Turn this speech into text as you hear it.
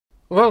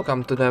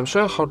Welcome to the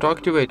show how to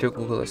activate your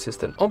Google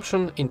Assistant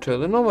option into a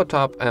LENOVO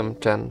Tab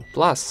M10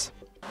 Plus.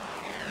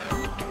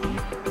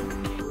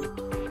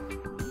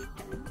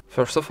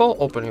 First of all,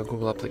 open your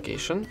Google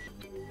application,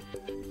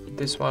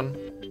 this one.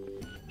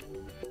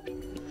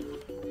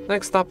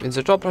 Next up, in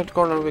the top right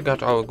corner we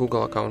got our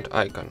Google account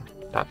icon.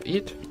 Tap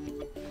it,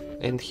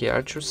 and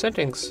here choose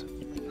Settings.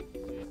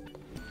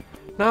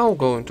 Now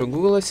go into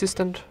Google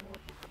Assistant,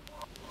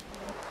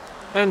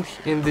 and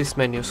in this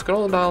menu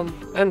scroll down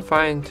and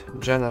find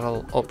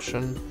General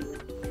option,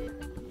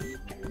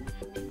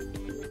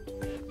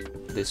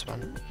 this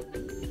one.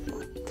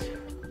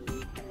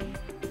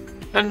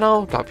 And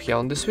now tap here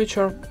on the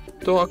switcher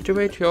to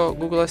activate your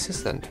Google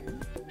Assistant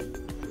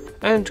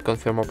and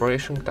confirm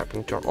operation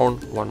tapping turn on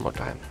one more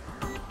time.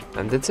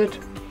 And that's it.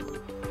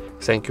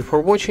 Thank you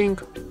for watching,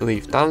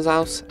 leave thumbs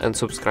up and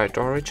subscribe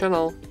to our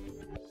channel.